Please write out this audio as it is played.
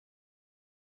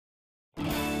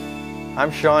I'm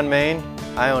Shawn, Maine.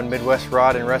 I own Midwest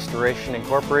Rod and Restoration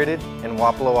Incorporated in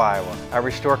Wapello, Iowa. I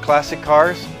restore classic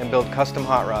cars and build custom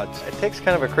hot rods. It takes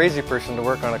kind of a crazy person to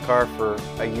work on a car for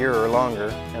a year or longer,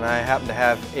 and I happen to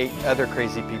have 8 other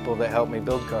crazy people that help me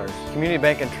build cars. Community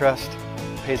Bank and Trust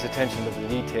pays attention to the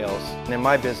details, and in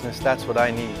my business, that's what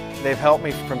I need. They've helped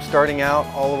me from starting out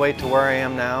all the way to where I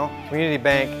am now. Community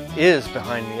Bank is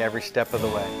behind me every step of the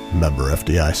way. Member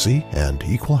FDIC and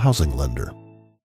Equal Housing Lender.